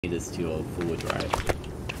meters to your forward right.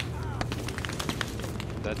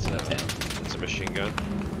 That's a machine gun.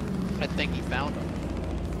 I think he found him.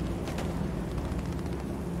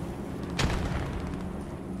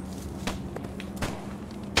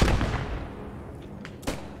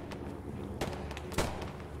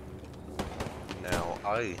 Now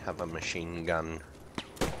I have a machine gun.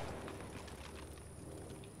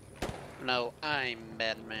 No, I'm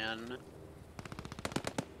Batman.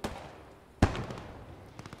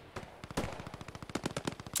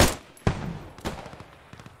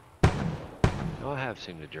 I have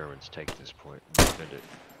seen the Germans take this point and defend it.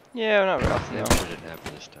 Yeah, not really. I'm No. sure it didn't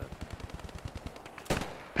happen this time.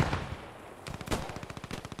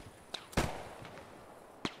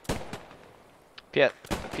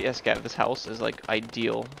 PS Gav, this house is like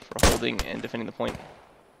ideal for holding and defending the point.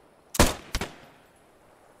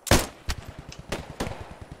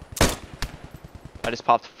 I just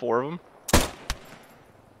popped 4 of them.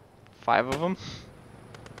 5 of them.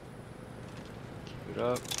 Keep it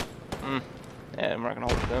up. Yeah, we're not gonna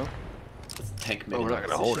hold it though. Tank Oh, we're not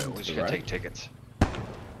gonna hold it. position We're to just the gonna right. take tickets.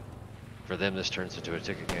 For them, this turns into a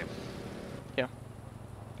ticket game. Yeah.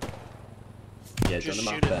 Yeah, do Just you want to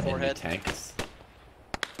mark shoot it, that enemy forehead. tanks?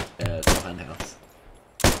 It's behind the house.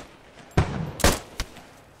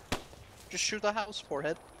 Just shoot the house,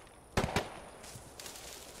 forehead. I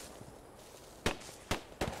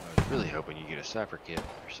was really hoping you get a cipher kit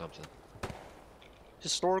or something.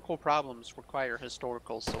 Historical problems require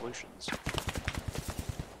historical solutions.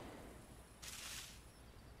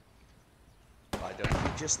 Why don't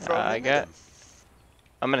you just throw I them got in?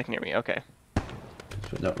 a medic near me. Okay.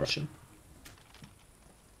 So not Russian.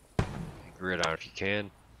 Gridiron, if you can, I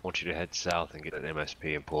want you to head south and get an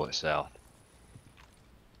MSP and pull it south.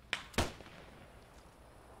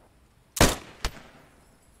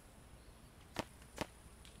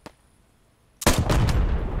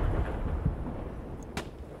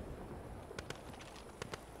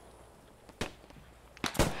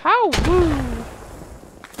 How woo!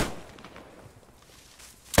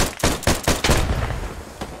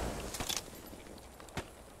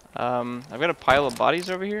 I've got a pile of bodies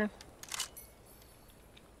over here.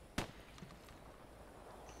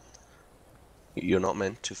 You're not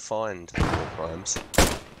meant to find war crimes.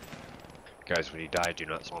 Guys, when you die, do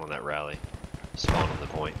not spawn on that rally. Spawn on the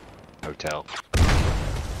point. Hotel.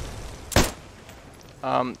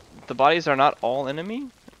 The bodies are not all enemy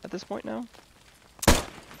at this point now.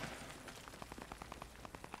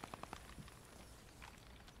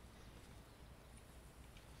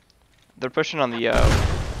 They're pushing on the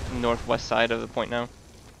northwest side of the point now.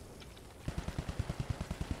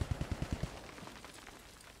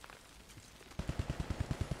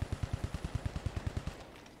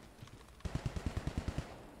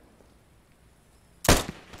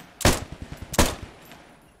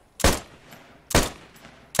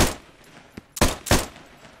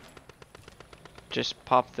 Just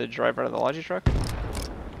pop the driver out of the Logi truck.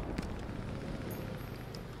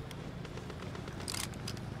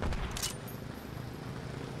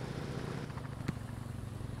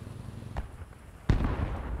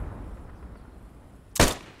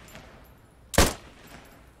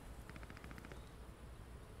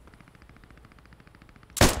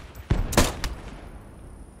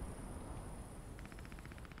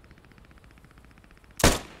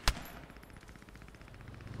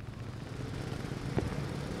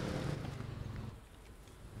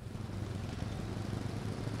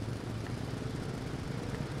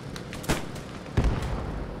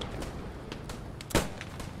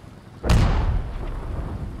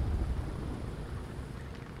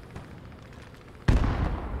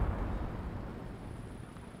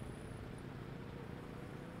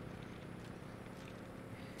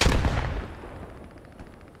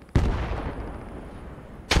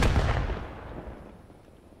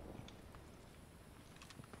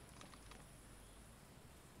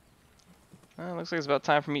 Looks like it's about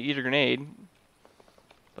time for me to eat a grenade.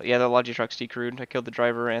 But yeah, the Logi truck's decrewed. I killed the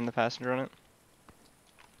driver and the passenger on it.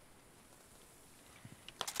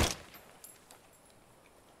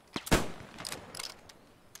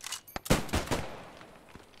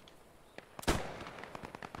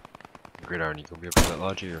 Gridiron, you gonna be up for that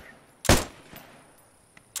Logi or?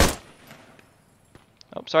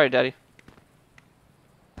 Oh, sorry, Daddy.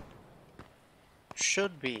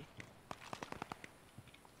 Should be.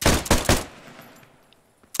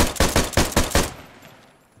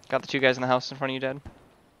 Got the 2 guys in the house in front of you, Dad.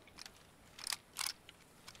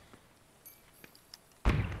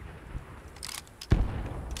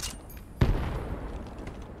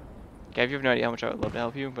 Gav, you have no idea how much I would love to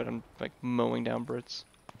help you, but I'm like mowing down Brits.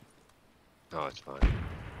 Oh, it's fine.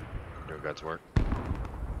 Doing God's work.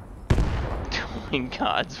 doing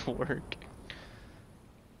God's work.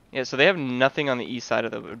 Yeah, so they have nothing on the east side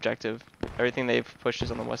of the objective. Everything they've pushed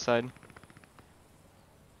is on the west side.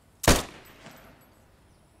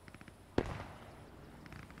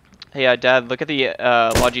 Hey, Dad, look at the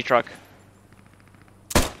Logi truck.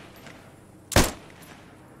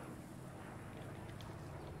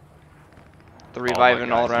 The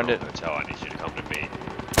reviving all around it. Hotel, I need you to come to me.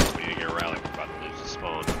 We need to get a rally. We're about to lose the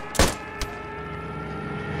spawn.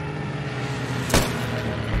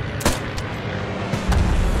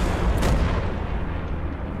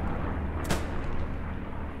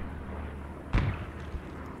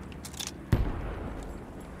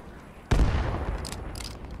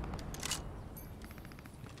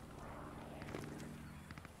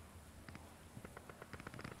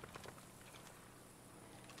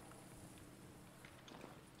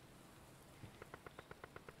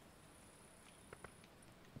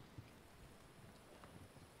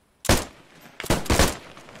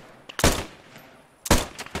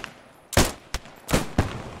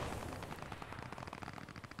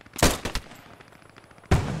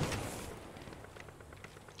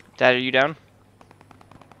 Dad, are you down?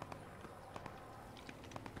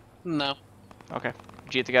 No. Okay.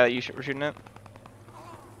 Did you get the guy that you were shooting at?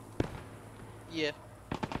 Yeah.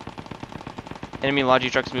 Enemy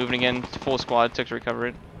Logi truck's moving again. Full squad took to recover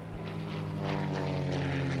it.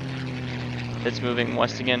 It's moving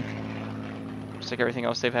west again. Just like everything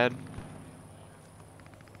else they've had.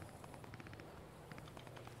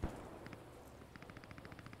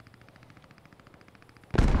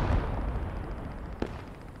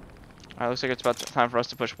 Alright, looks like it's about time for us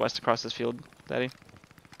to push west across this field, Daddy.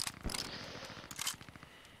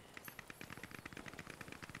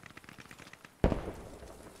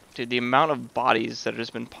 Dude, the amount of bodies that have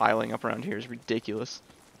just been piling up around here is ridiculous.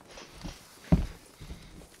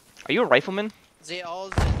 Are you a rifleman? They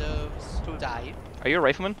all deserve to die. Are you a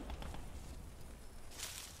rifleman?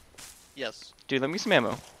 Yes. Dude, let me some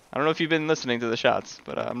ammo. I don't know if you've been listening to the shots,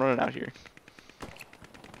 but I'm running out here.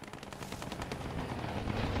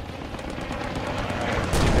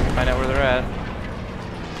 Find out where they're at.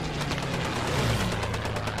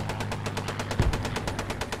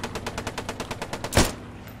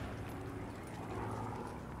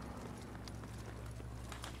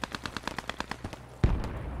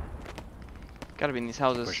 Gotta be in these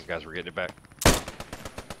houses. Pushing, guys, we're getting it back.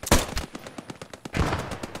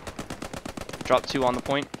 Drop 2 on the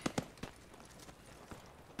point.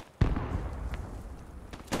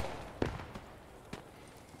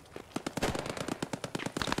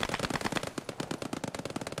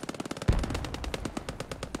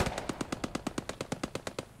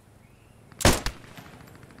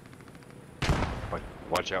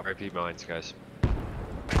 Watch out, IP mines, guys.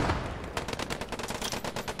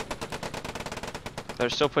 They're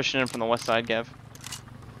still pushing in from the west side, Gav.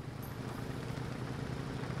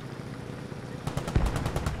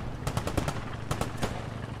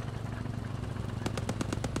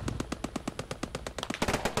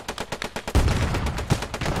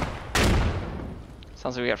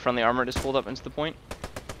 Sounds like we got friendly armor just pulled up into the point.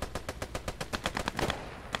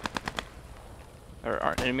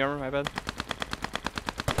 Or enemy armor, my bad.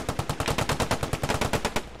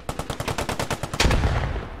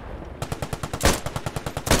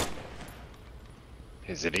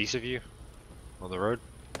 Is it east of you? On the road?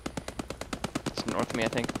 It's north of me, I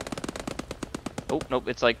think. Oh, nope,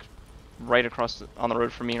 it's like right across on the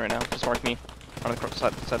road from me right now. Just mark me on the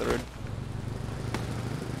side of the road.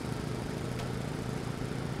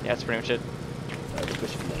 Yeah, that's pretty much it. They're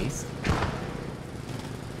pushing from the east.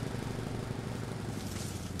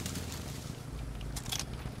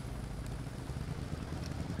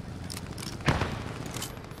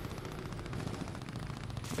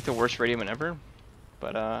 Like the worst radioman ever.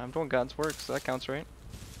 But I'm doing God's work, so that counts, right?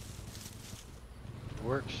 It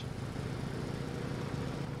works.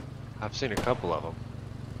 I've seen a couple of them.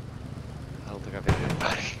 I don't think I've hit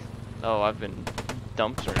anybody. Oh, I've been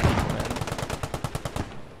dumped or anything, man.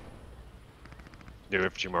 New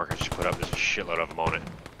infantry mark I just put up, there's a shitload of them on it.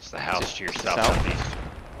 It's the house to your south, south? southeast.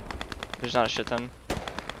 There's not a shit ton.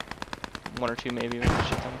 1 or 2 maybe, maybe a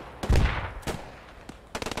shit ton.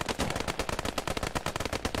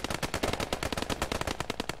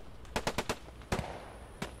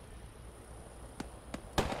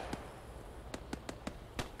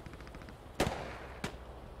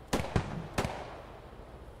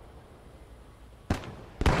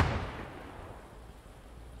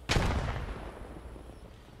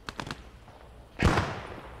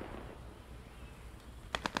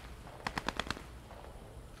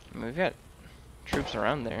 I mean, we've got troops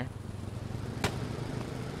around there.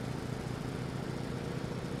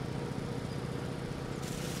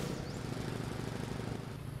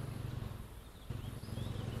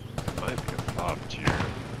 Might be a fob too.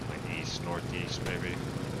 Like east, northeast, maybe.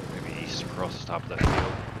 Maybe east across the top of that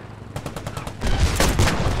field.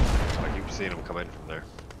 I keep seeing them come in from there.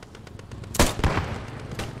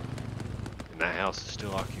 And that house is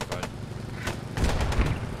still occupied.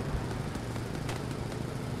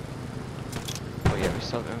 Oh yeah, we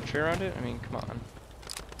still have infantry around it? I mean, come on.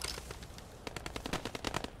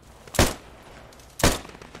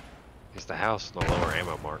 It's the house on the lower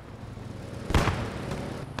ammo mark.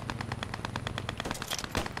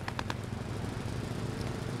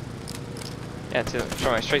 Yeah, it's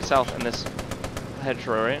showing straight south in this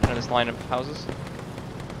hedgerow, right? In this line of houses.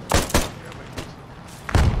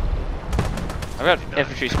 I've got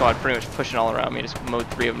infantry squad pretty much pushing all around me. Just mowed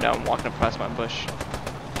 3 of them down, walking up past my bush.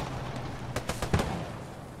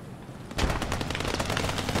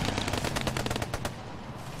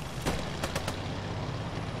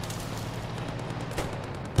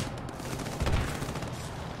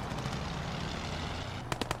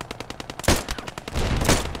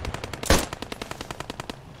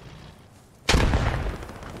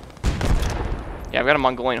 Yeah, I've got a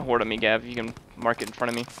Mongolian horde on me, Gav. You can mark it in front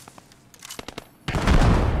of me.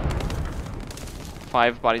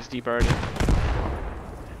 5 bodies deep already.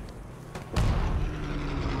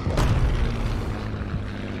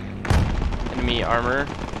 Enemy armor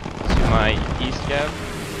to my east,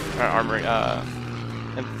 Gav. Or armor,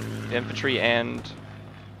 infantry and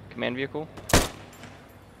command vehicle.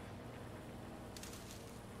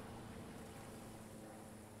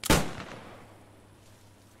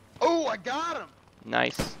 Oh, I got him!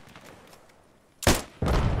 Nice.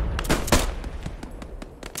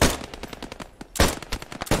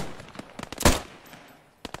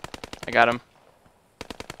 I got him.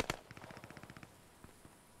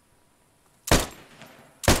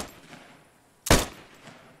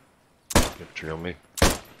 Infantry on me.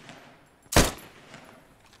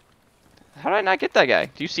 How did I not get that guy?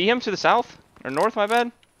 Do you see him to the south? Or north, my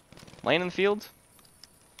bad? Laying in the field?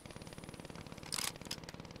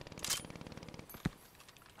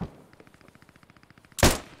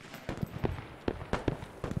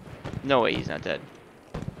 No way he's not dead.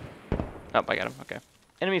 Oh, I got him. Okay.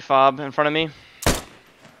 Enemy fob in front of me.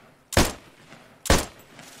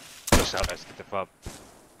 Go south, guys. Get the fob.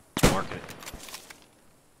 Mark it.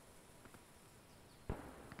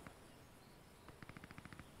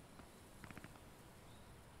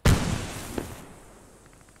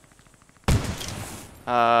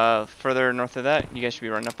 Further north of that, you guys should be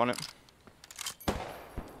running up on it.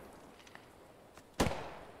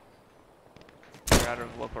 You're out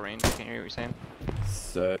of local range. I can't hear what you're saying.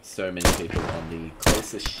 So many people on the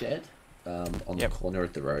closest shed, on the corner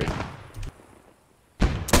of the road.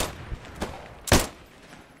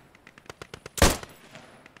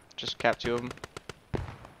 Just cap 2 of them.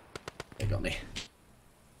 They got me.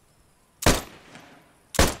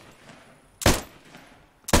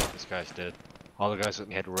 This guy's dead. All the guys are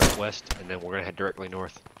gonna head west, and then we're gonna head directly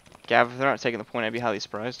north. Gav, if they're not taking the point, I'd be highly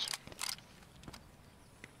surprised.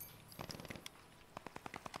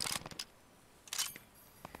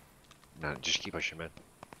 No, just keep pushing, man.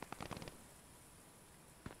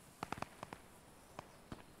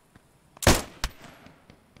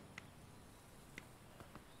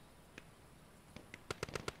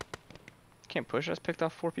 Can't push. I just picked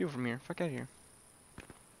off 4 people from here. Fuck out of here.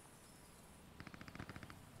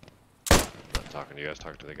 I'm not talking to you guys,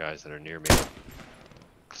 talking to the guys that are near me.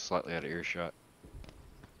 Slightly out of earshot.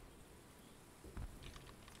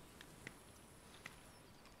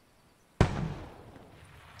 How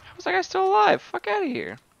is that guy still alive? Fuck out of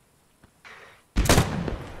here.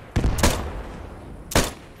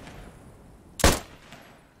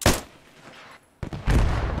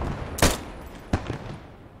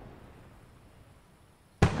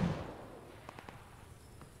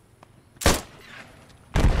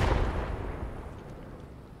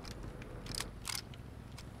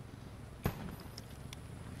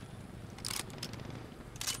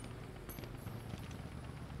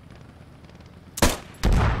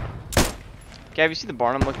 Gav, you see the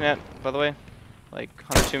barn I'm looking at, by the way? Like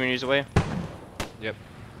 102 meters away? Yep.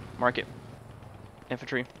 Mark it.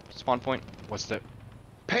 Infantry. Spawn point. What's that?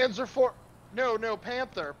 Panzer IV. No,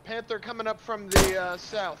 Panther. Panther coming up from the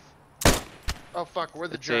south. Oh fuck, we're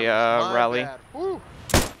the It's Germans. a, My rally. bad. Woo.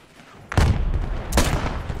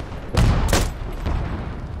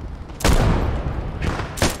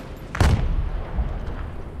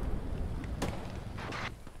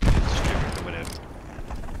 Stupid coming in.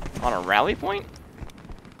 On a rally point?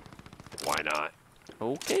 Why not?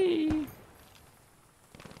 Okay.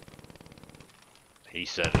 He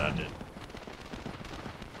said it, I did.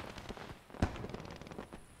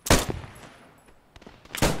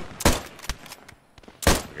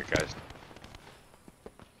 guys.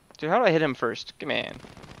 Dude, how do I hit him first? Come on. Yeah,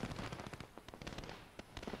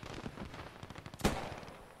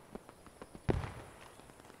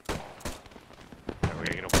 we're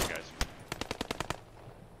gonna get over, guys.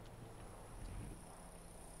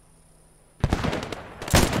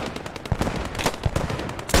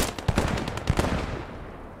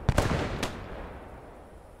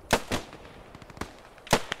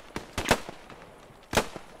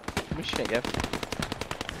 Give me shit, Gav.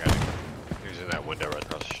 I got him. He was in that window right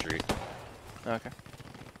across the street. Okay.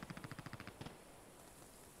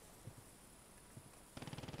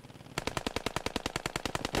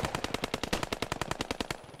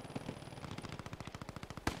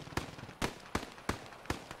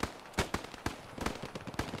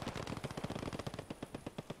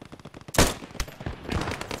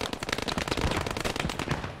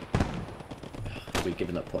 We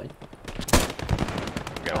giving up point.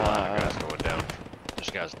 We got a lot of guys going down.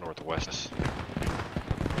 There's guys northwest.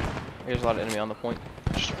 There's a lot of enemy on the point.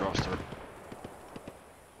 Just across the.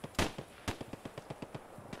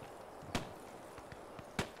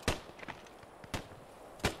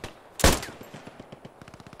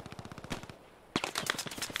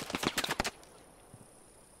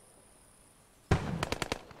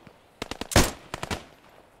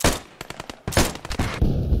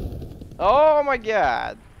 Oh my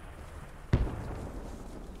god!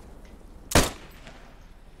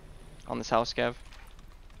 On this house, Gav.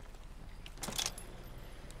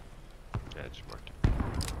 Yeah, just marked it.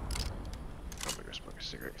 I'm gonna go smoke a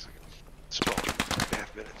cigarette because I can smoke in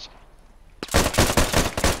 2.5 minutes.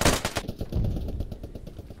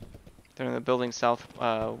 They're in the building south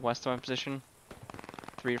west of my position.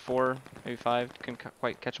 3 or 4, maybe 5. Couldn't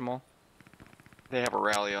quite catch them all. They have a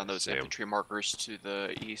rally on those See 'em. infantry markers to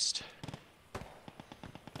the east.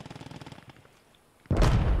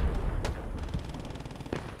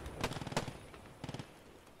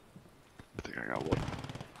 I think I got one.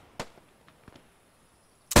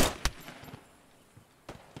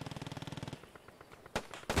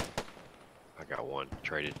 I got one.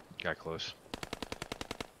 Traded. Got close.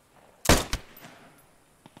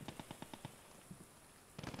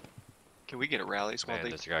 Can we get a rally as well? Man,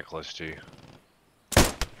 there's a guy close to you.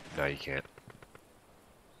 No, you can't.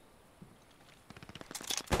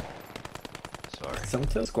 Sorry. Someone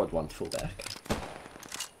tell squad 1 to fall back.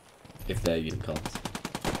 If they're unicorns.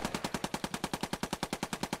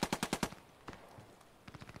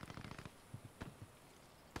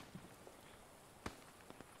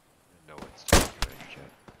 No one's taking advantage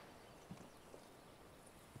yet.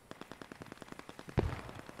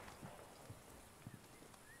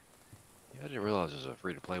 Yeah, I didn't realize there's a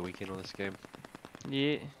free-to-play weekend on this game.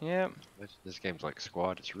 Yeah, yeah. This game's like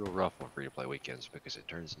Squad. It's real rough on free-to-play weekends because it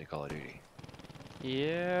turns into Call of Duty.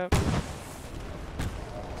 Yep.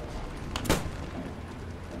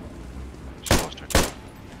 Just lost our team.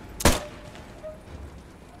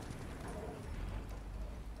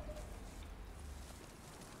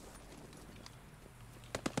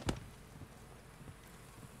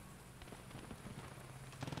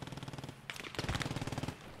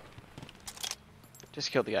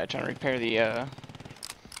 Just killed the guy trying to repair the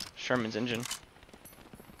Sherman's engine.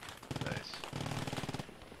 Nice.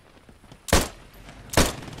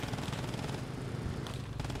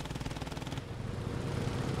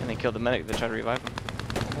 And they killed the medic that tried to revive him.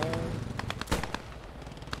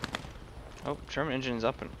 Oh, Sherman engine's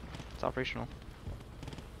up and it's operational.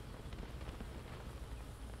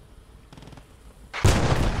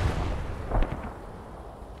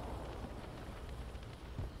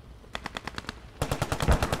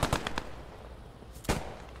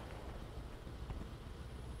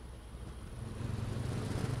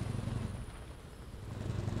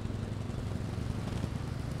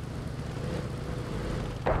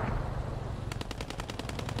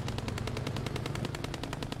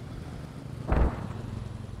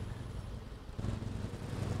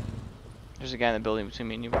 There's a guy in the building between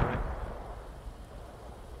me and you, by the way.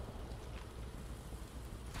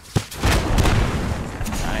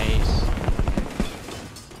 Nice.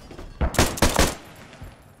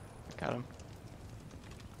 Got him.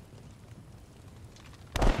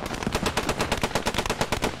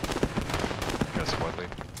 Got squad lead.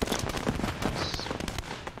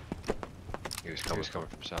 He was coming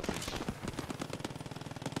from southeast.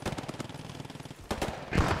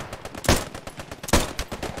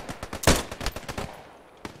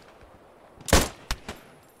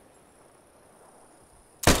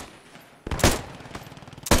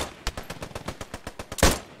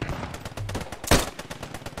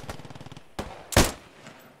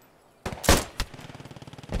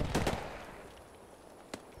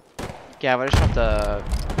 Gav, I just dropped a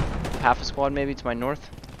half a squad maybe to my north.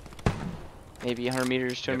 Maybe 100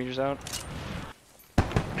 meters, 200 meters out.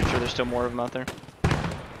 I'm sure there's still more of them out there.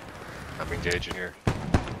 I'm engaging here.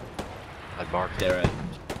 I'd mark. They're at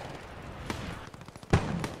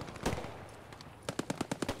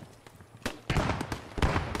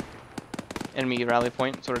Enemy rally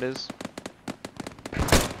point, that's what it is.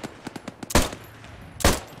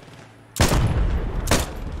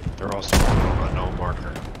 They're also on unknown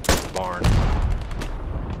marker. The barn.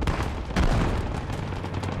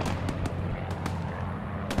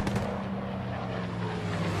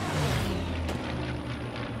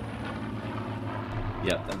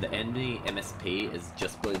 Yep, and the enemy MSP is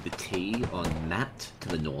just below the T on Matt to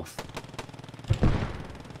the north.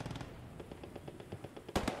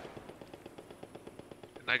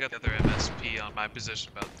 And I got the other MSP on my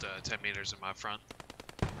position about 10 meters in my front.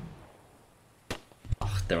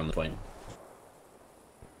 Oh, they're on the point.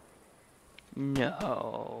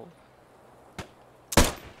 No.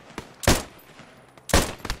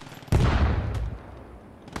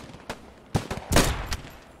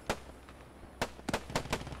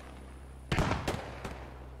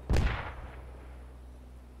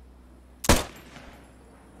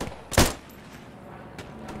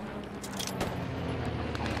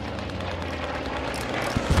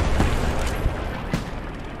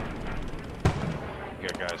 You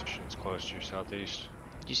got guys it's close to your southeast.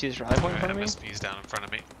 Do you see this rally point in front of me? MSP's down in front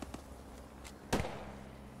of me.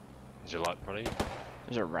 Is there a lot in front of you?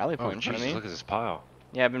 There's a rally point Oh, in front of Jesus, me. look at this pile.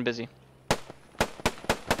 Yeah, I've been busy.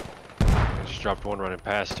 I just dropped one running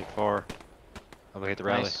past too far. I'm gonna hit the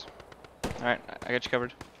rally. Nice. Alright, I got you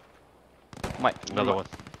covered. Another one.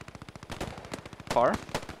 Far?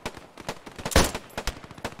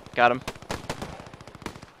 Got him.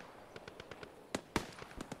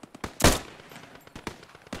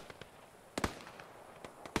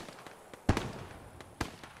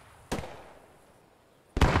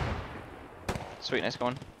 Sweet, nice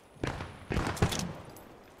going.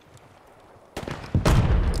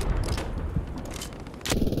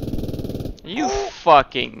 You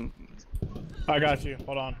fucking... I got you.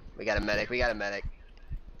 Hold on. We got a medic. We got a medic.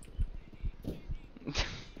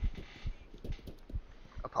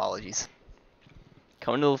 Apologies.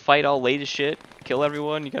 Coming to the fight all late as shit. Kill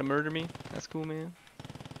everyone. You gotta murder me. That's cool, man.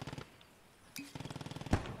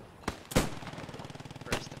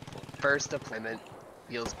 First deployment.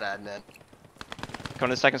 Feels bad, man. Coming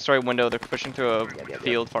to the second story window. They're pushing through a Yep.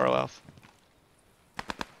 field far off.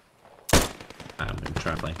 I'm gonna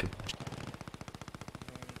try and flank him.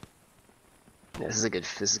 Yeah, this is a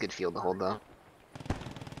good field to hold though.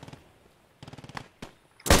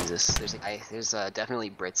 Jesus, there's definitely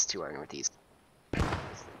Brits to our northeast.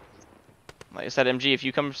 Like I said, MG, if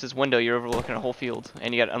you come to this window, you're overlooking a whole field,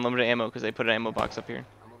 and you got unlimited ammo because they put an ammo box up here.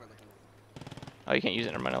 Oh, you can't use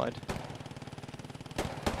it. Never mind, I lied.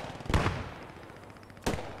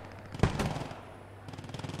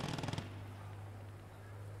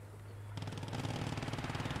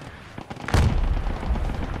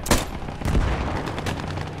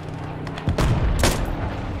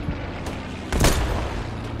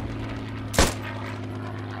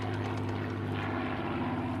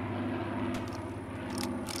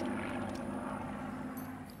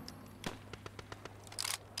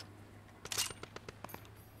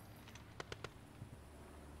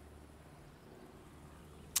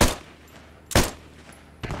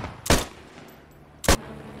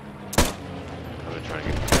 I'm trying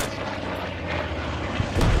to get the guys off.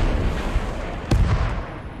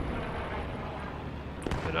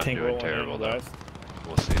 They're not Tingle doing on terrible though. west.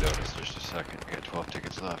 We'll see though in just a second. We got 12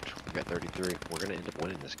 tickets left. We got 33. We're gonna end up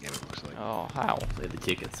winning this game, it looks like. Oh, how? Play the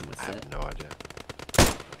tickets and we're I set. have no idea.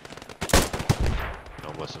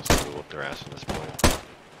 No Muslims will whoop their ass from this point.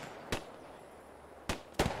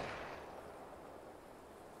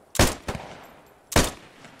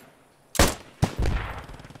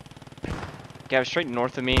 Yeah, straight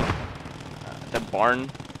north of me. The barn.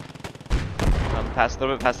 Past a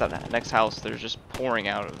little bit past that next house. There's just pouring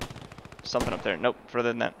out of something up there. Nope, further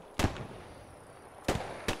than that.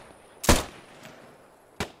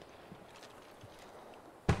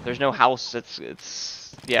 There's no house.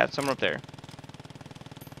 It's yeah, it's somewhere up there.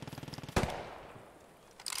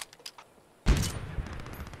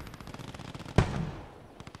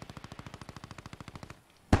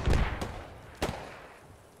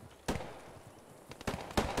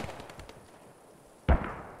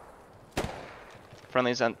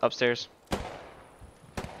 Friendly's upstairs.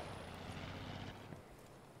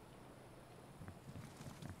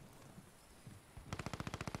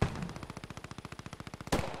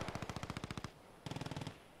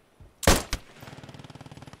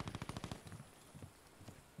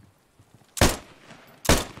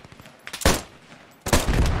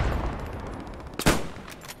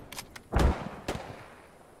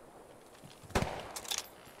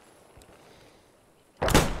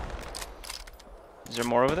 Is there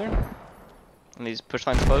more over there? And these push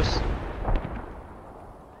lines close?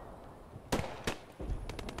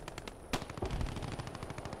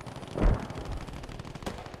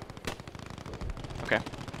 Okay.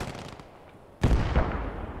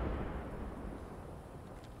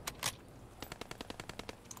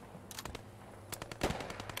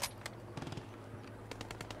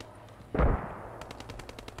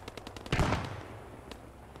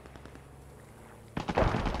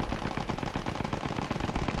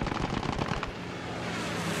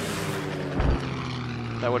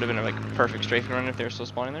 That would have been like a perfect strafing run if they were still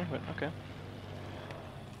spawning there, but okay.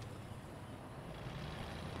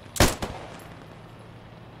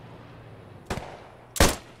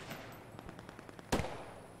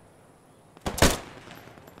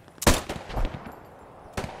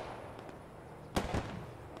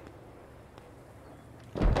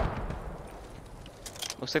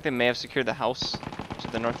 Looks like they may have secured the house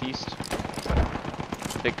to the northeast.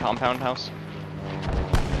 The big compound house.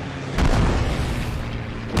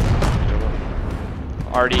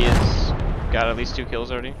 Already is got at least 2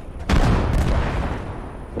 kills already.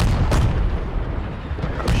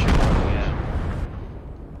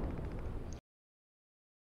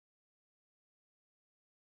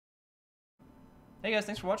 Hey guys,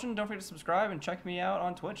 thanks for watching. Don't forget to subscribe and check me out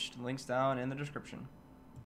on Twitch. The link's down in the description.